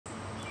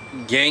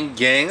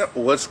Gang,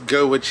 what's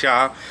good with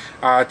y'all?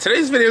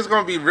 Today's video is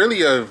going to be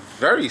really a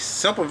very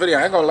simple video.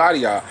 I ain't gonna lie to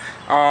y'all.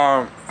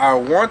 I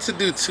want to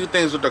do two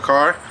things with the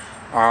car.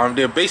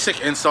 The basic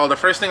install. The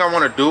first thing I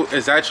want to do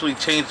is actually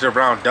change the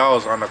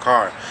roundels on the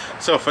car.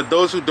 So for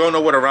those who don't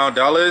know what a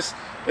roundel is,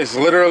 it's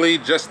literally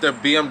just the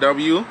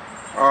BMW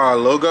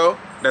logo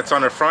that's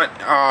on the front,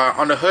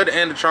 on the hood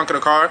and the trunk of the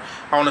car.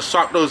 I want to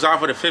swap those out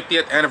for the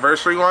 50th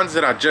anniversary ones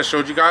that I just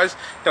showed you guys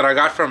that I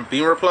got from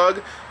Bimmer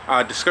plug.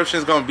 Description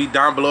is going to be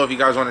down below if you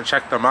guys want to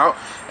check them out.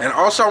 And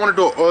also I want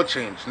to do an oil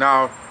change.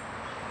 Now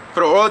for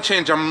the oil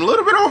change, I'm a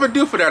little bit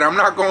overdue for that. I'm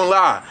not going to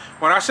lie.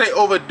 When I say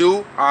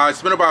overdue,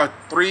 it's been about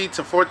 3,000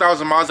 to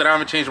 4,000 miles that I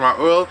haven't changed my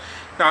oil.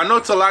 Now I know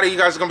it's a lot of you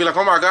guys are going to be like,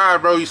 oh my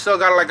god bro, you still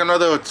got like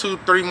another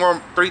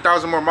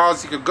 3,000 more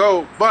miles you could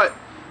go. But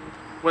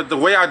with the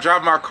way I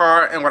drive my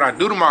car and what I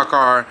do to my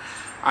car,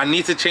 I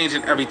need to change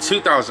it every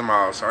 2,000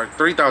 miles or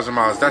 3,000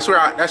 miles. That's where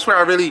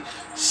I really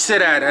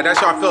sit at, and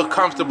that's where I feel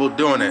comfortable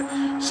doing it.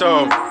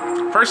 So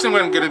first thing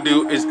we're gonna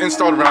do is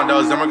install the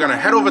roundels. Then we're gonna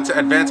head over to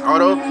Advanced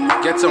Auto,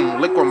 get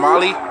some liquid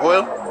moly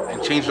oil,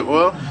 and change the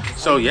oil.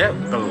 So yeah,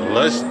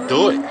 let's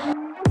do it.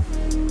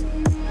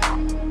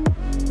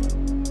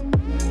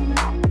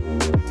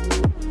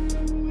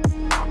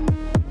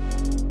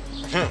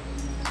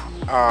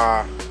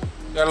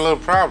 Got a little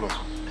problem.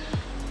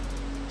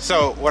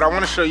 So what I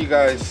want to show you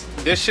guys,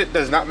 this shit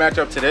does not match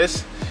up to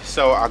this.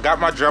 So I got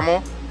my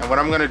Dremel, and what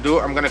I'm gonna do,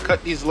 I'm gonna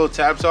cut these little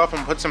tabs off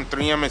and put some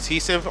 3M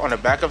adhesive on the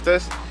back of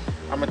this.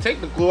 I'm gonna take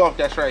the glue off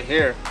that's right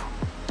here,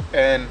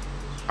 and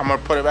I'm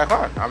gonna put it back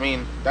on. I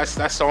mean, that's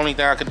the only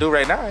thing I can do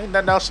right now. Ain't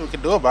nothing else we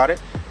can do about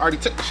it. I already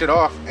took the shit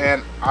off,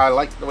 and I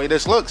like the way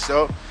this looks,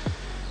 so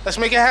let's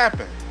make it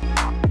happen.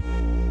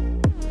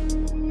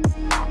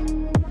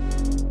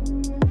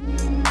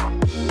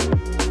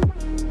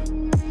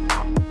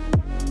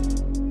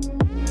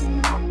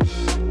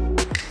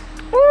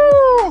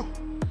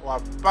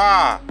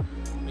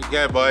 We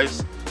good,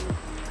 boys.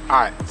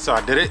 Alright, so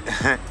I did it.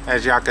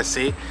 As y'all can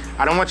see,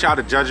 I don't want y'all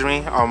to judge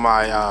me on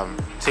my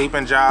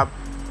taping job.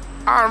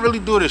 I don't really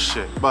do this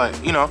shit,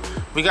 but you know,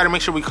 we got to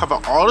make sure we cover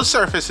all the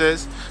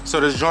surfaces so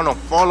this joint don't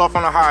fall off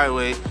on the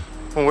highway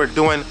when we're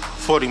doing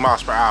 40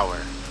 miles per hour.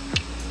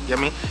 Get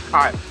me?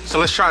 Alright, so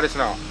let's try this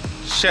now.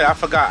 Shit, I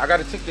forgot. I got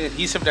to take the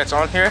adhesive that's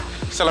on here,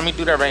 so let me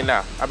do that right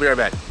now. I'll be right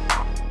back.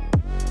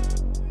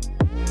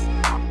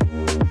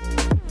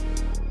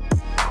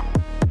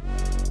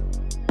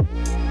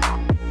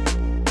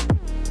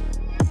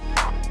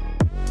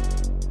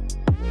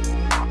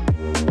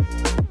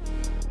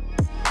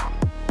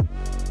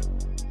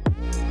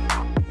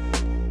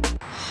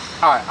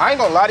 Alright, I ain't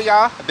gonna lie to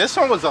y'all, this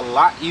one was a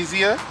lot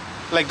easier.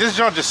 Like, this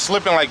joint just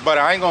slipping like butter.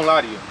 I ain't gonna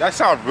lie to you. That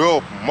sounds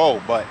real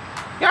mo, but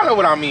y'all know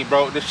what I mean,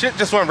 bro. The shit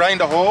just went right in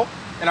the hole,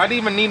 and I didn't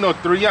even need no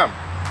 3M.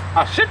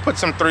 I should put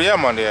some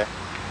 3M on there,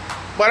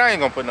 but I ain't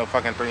gonna put no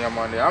fucking 3M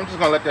on there. I'm just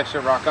gonna let that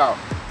shit rock out.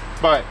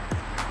 But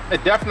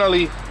it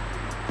definitely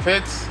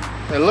fits.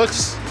 It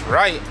looks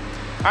right.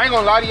 I ain't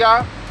gonna lie to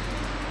y'all.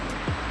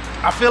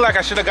 I feel like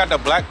I should have got the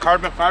black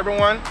carbon fiber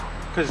one,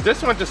 because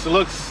this one just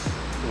looks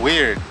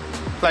weird.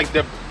 Like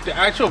the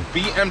actual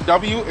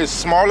BMW is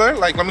smaller.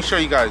 Like, let me show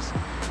you guys.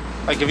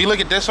 Like, if you look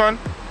at this one,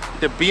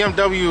 the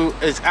BMW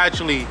is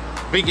actually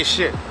big as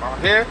shit. Out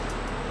here,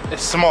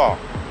 it's small.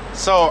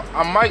 So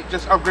I might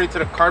just upgrade to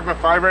the carbon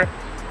fiber.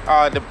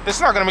 It's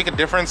not gonna make a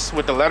difference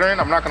with the lettering,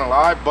 I'm not gonna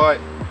lie, but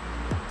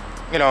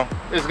you know,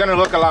 it's gonna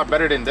look a lot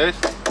better than this.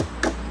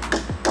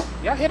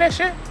 Y'all hear that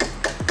shit?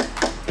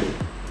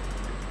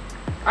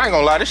 I ain't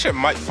gonna lie, this shit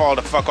might fall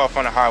the fuck off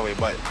on the highway,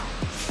 but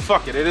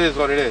fuck it, it is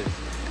what it is.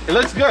 It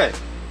looks good.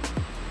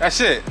 That's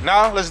it.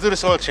 Now let's do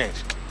this oil change.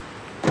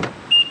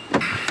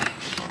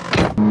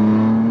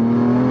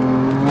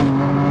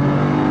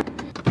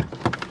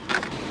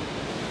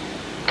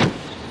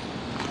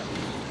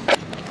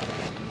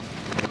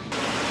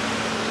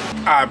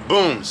 Alright,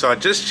 boom. So I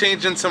just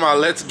changed into my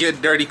let's get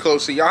dirty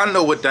clothes. So y'all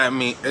know what that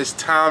means. It's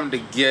time to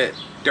get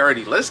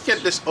dirty. Let's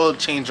get this oil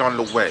change on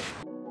the way.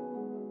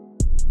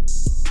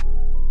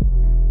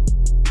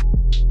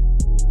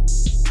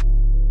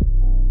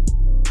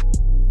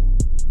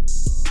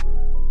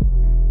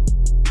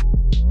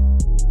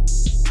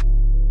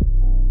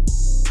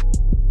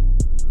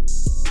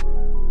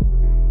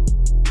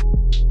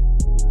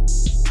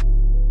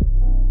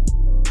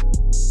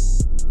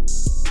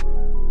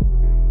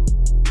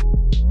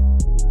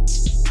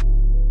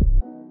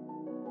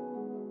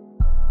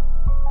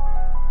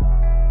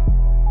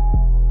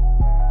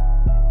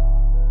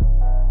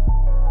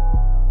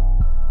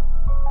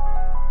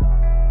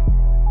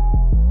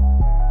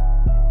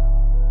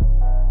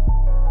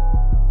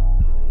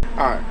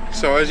 Alright,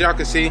 so as y'all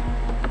can see,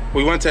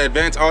 we went to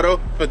Advanced Auto.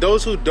 For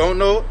those who don't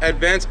know,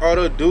 Advanced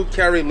Auto do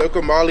carry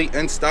liquid moly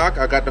in stock.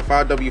 I got the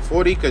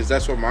 5W40 because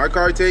that's what my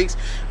car takes.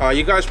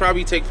 You guys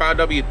probably take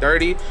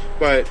 5W30,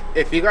 but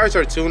if you guys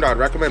are tuned, I'd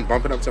recommend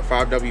bumping up to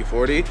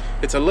 5W40.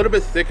 It's a little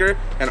bit thicker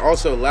and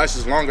also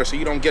lasts longer, so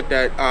you don't get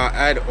that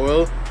add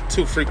oil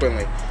too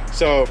frequently.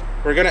 So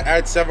we're gonna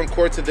add 7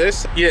 quarts of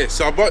this. Yeah,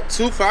 so I bought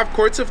 2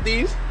 5-quarts of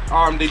these.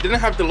 They didn't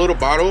have the little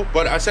bottle,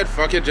 but I said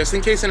fuck it, just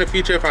in case in the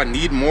future if I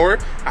need more,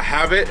 I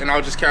have it and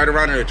I'll just carry it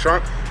around in the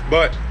trunk.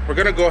 But we're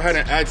gonna go ahead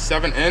and add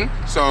 7 in.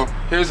 So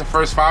here's the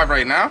first 5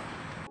 right now.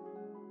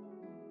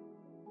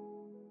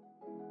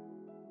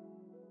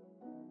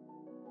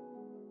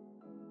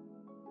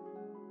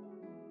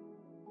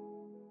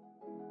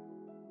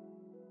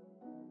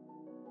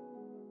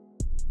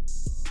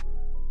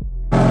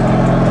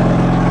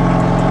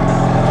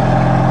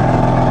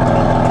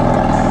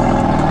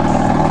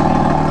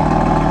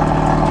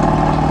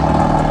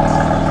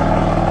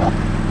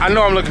 I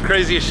know I'm looking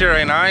crazy as shit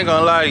right now, I ain't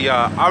gonna lie to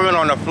y'all. I've been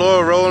on the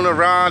floor rolling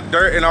around,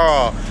 dirt and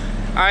all.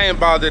 I ain't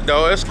bothered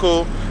though, it's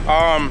cool.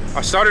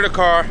 I started the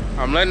car,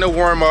 I'm letting it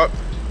warm up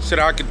so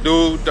that I could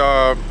do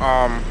the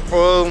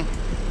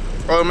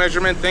oil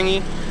measurement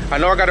thingy. I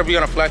know I gotta be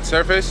on a flat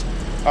surface.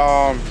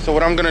 So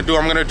what I'm gonna do,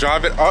 I'm gonna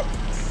drive it up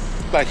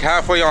like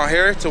halfway on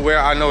here to where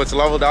I know it's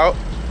leveled out.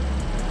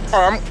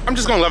 Or I'm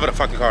just gonna level the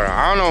fucking car out.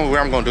 I don't know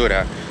where I'm gonna do it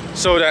at.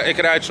 So that it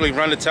could actually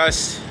run the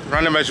test,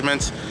 run the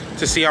measurements,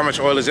 to see how much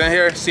oil is in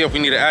here, see if we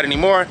need to add any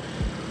more,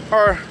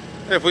 or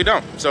if we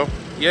don't. So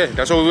yeah,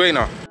 that's what we're waiting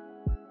on.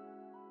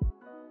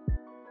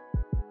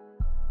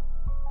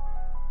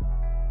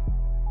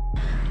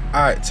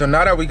 All right, so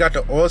now that we got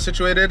the oil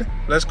situated,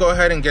 let's go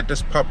ahead and get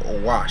this pup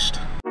washed.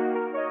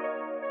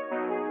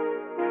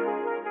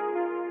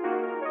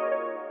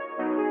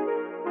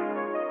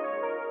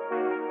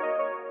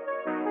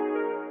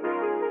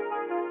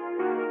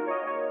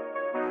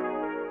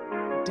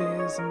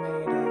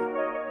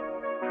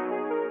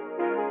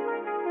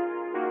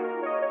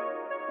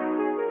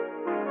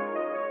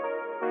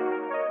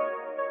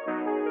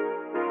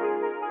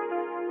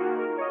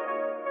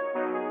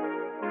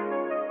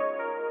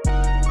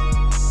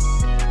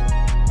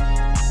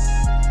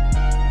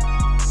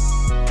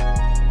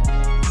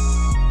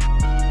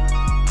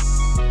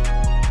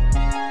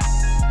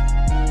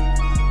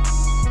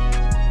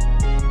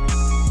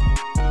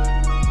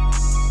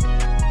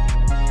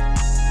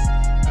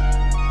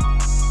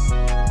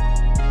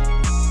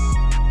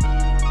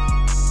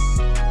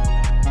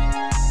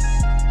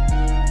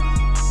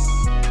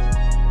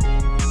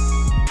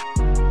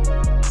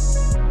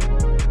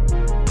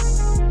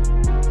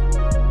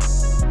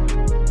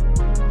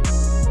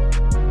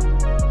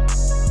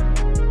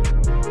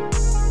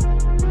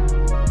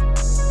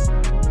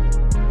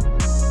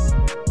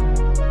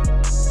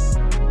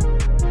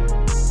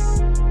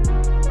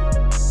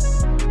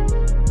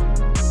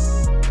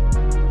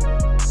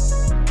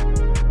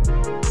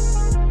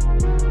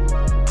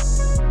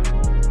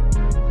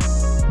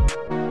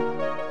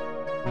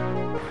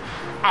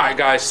 Alright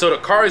guys, so the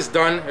car is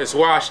done, it's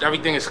washed,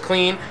 everything is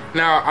clean.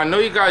 Now I know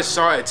you guys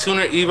saw at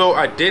Tuner Evo,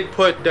 I did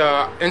put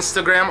the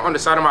Instagram on the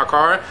side of my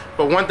car,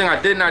 but one thing I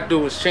did not do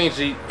was change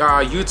the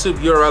YouTube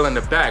URL in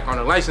the back on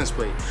the license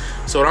plate.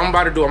 So what I'm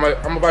about to do,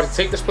 I'm about to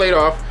take this plate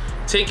off,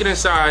 take it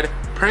inside,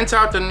 print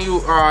out the new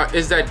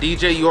Is That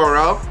DJ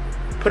URL,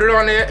 put it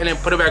on there, and then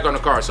put it back on the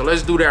car. So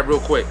let's do that real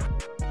quick.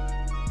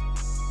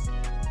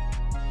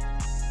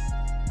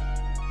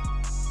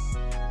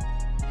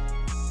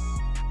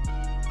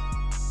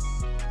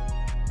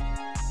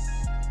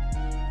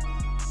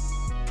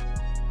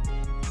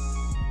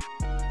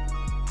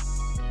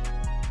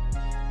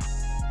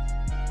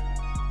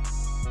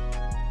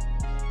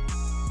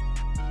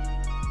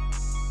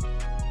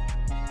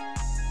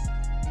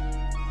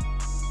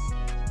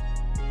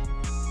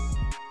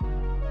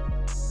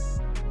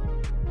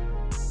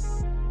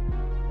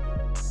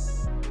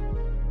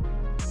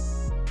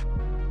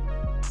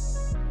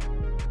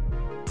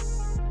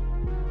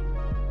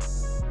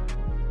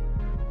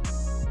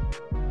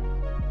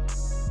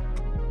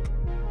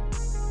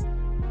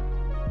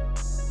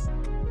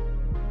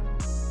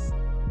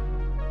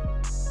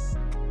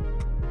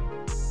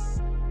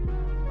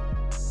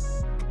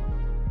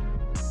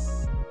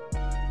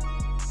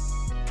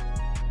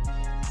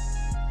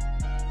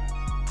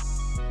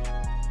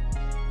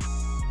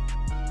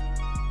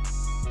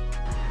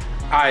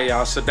 Alright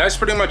y'all, so that's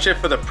pretty much it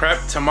for the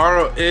prep.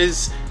 Tomorrow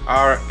is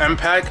our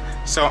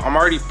MPACT, so I'm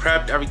already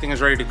prepped, everything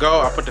is ready to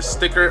go. I put the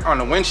sticker on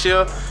the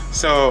windshield,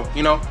 so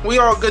you know, we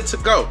all good to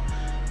go.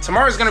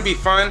 Tomorrow's gonna be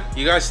fun.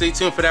 You guys stay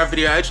tuned for that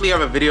video. I actually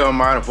have a video in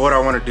mind of what I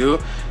want to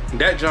do.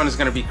 That drone is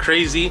gonna be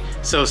crazy,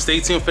 so stay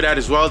tuned for that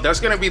as well. That's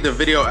gonna be the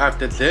video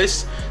after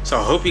this, so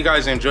I hope you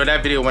guys enjoy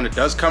that video when it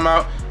does come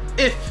out,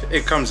 if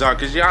it comes out,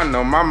 because y'all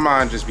know my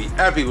mind just be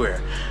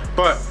everywhere.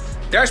 But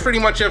that's pretty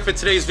much it for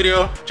today's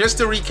video. Just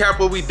to recap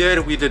what we did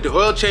the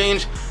oil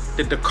change,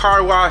 did the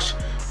car wash,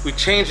 we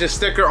changed the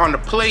sticker on the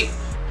plate,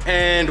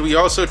 and we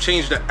also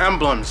changed the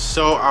emblems.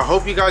 So I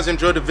hope you guys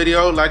enjoyed the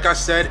video. Like I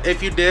said,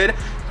 if you did,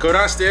 go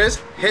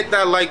downstairs, hit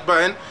that like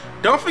button.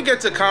 Don't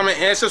forget to comment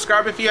and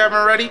subscribe if you haven't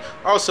already.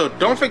 Also,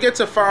 don't forget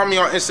to follow me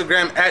on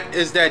Instagram at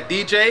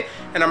IsThatDJ,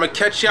 and I'm gonna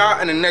catch y'all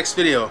in the next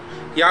video.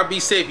 Y'all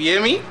be safe, you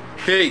hear me?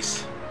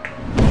 Peace.